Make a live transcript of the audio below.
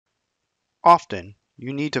Often,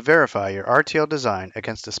 you need to verify your RTL design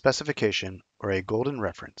against a specification or a golden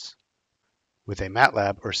reference. With a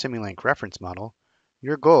MATLAB or Simulink reference model,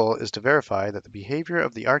 your goal is to verify that the behavior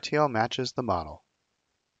of the RTL matches the model.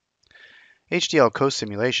 HDL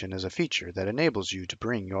Cosimulation is a feature that enables you to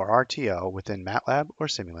bring your RTL within MATLAB or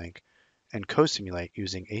Simulink and co-simulate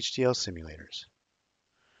using HDL simulators.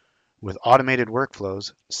 With automated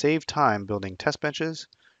workflows, save time building test benches,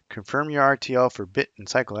 confirm your RTL for bit and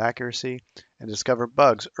cycle accuracy, and discover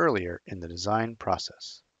bugs earlier in the design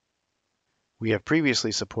process. We have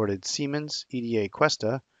previously supported Siemens EDA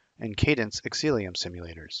Questa and Cadence Xcelium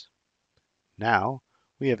simulators. Now,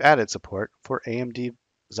 we have added support for AMD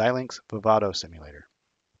Xilinx Vivado simulator.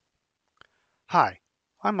 Hi,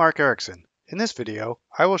 I'm Mark Erickson. In this video,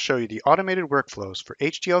 I will show you the automated workflows for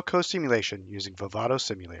HDL co-simulation using Vivado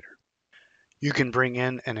Simulator. You can bring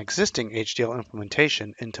in an existing HDL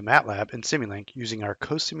implementation into MATLAB and Simulink using our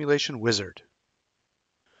Cosimulation wizard.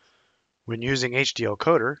 When using HDL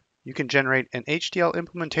Coder, you can generate an HDL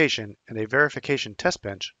implementation and a verification test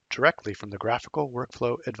bench directly from the graphical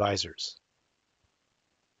workflow advisors.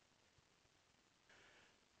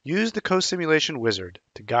 Use the Cosimulation wizard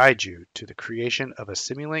to guide you to the creation of a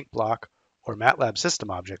Simulink block or MATLAB system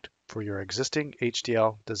object for your existing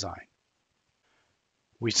HDL design.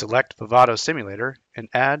 We select Vivado Simulator and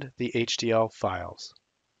add the HDL files.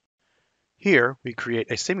 Here, we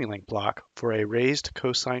create a Simulink block for a raised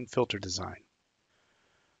cosine filter design.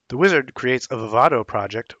 The wizard creates a Vivado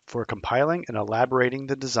project for compiling and elaborating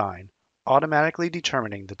the design, automatically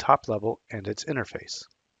determining the top level and its interface.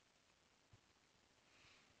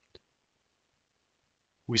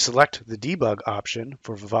 We select the debug option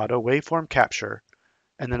for Vivado waveform capture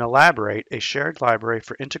and then elaborate a shared library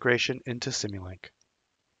for integration into Simulink.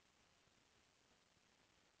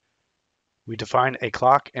 We define a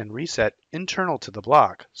clock and reset internal to the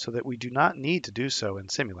block so that we do not need to do so in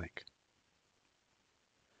Simulink.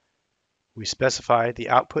 We specify the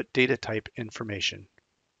output data type information.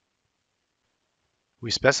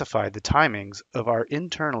 We specify the timings of our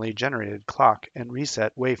internally generated clock and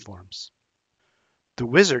reset waveforms. The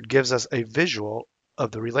wizard gives us a visual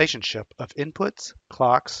of the relationship of inputs,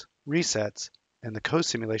 clocks, resets, and the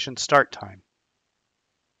co-simulation start time.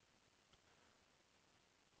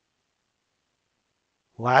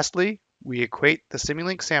 Lastly, we equate the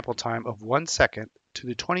Simulink sample time of 1 second to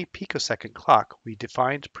the 20 picosecond clock we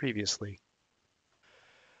defined previously.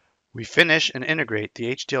 We finish and integrate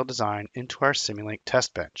the HDL design into our Simulink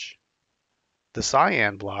test bench. The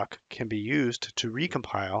cyan block can be used to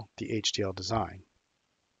recompile the HDL design.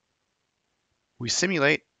 We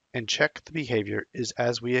simulate and check the behavior is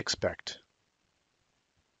as we expect.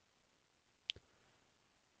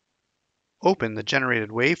 Open the generated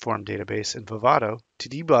waveform database in Vivado to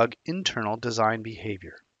debug internal design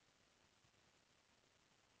behavior.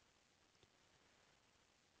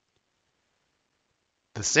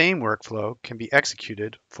 The same workflow can be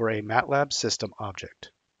executed for a MATLAB system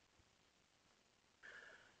object.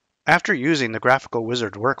 After using the graphical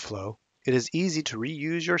wizard workflow, it is easy to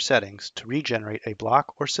reuse your settings to regenerate a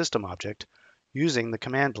block or system object using the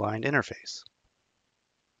command line interface.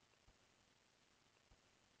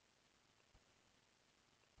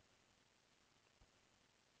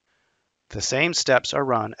 The same steps are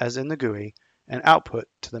run as in the GUI and output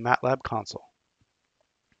to the MATLAB console.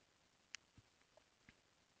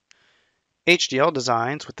 HDL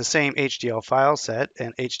designs with the same HDL file set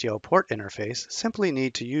and HDL port interface simply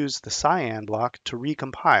need to use the cyan block to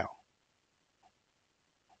recompile.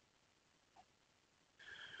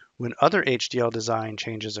 When other HDL design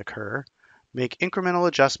changes occur, make incremental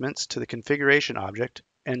adjustments to the configuration object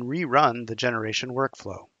and rerun the generation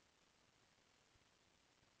workflow.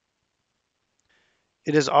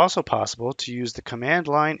 It is also possible to use the command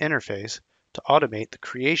line interface to automate the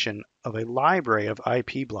creation of a library of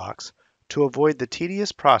IP blocks to avoid the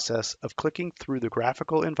tedious process of clicking through the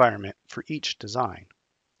graphical environment for each design.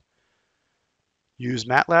 Use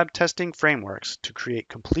MATLAB testing frameworks to create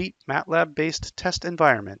complete MATLAB-based test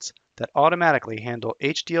environments that automatically handle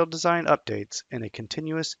HDL design updates in a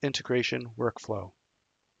continuous integration workflow.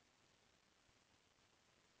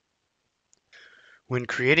 When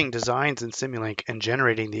creating designs in Simulink and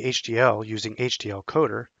generating the HDL using HDL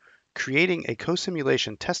Coder, creating a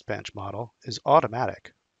co-simulation test bench model is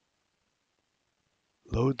automatic.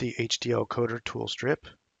 Load the HDL Coder tool strip.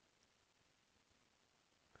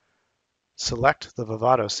 Select the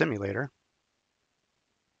Vivado simulator.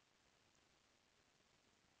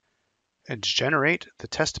 And generate the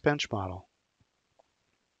test bench model.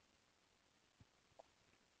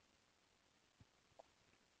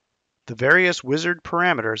 The various wizard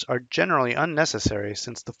parameters are generally unnecessary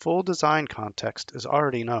since the full design context is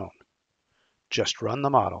already known. Just run the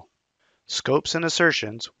model. Scopes and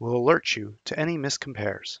assertions will alert you to any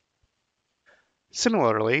miscompares.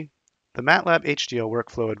 Similarly, the MATLAB HDL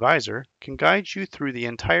Workflow Advisor can guide you through the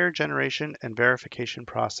entire generation and verification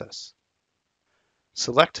process.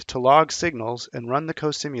 Select to log signals and run the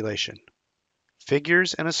cosimulation.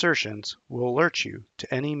 Figures and assertions will alert you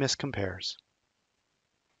to any miscompares.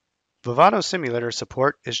 Vivado Simulator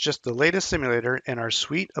support is just the latest simulator in our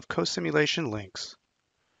suite of cosimulation links.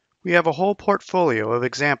 We have a whole portfolio of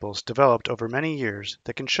examples developed over many years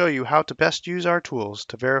that can show you how to best use our tools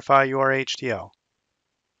to verify your HDL.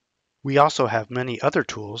 We also have many other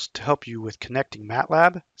tools to help you with connecting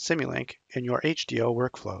MATLAB, Simulink, and your HDL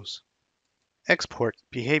workflows. Export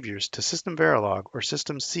behaviors to System Verilog or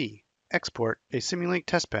System C. Export a Simulink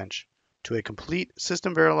test bench to a complete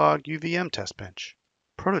System Verilog UVM test bench.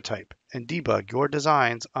 Prototype and debug your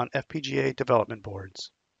designs on FPGA development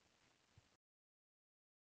boards.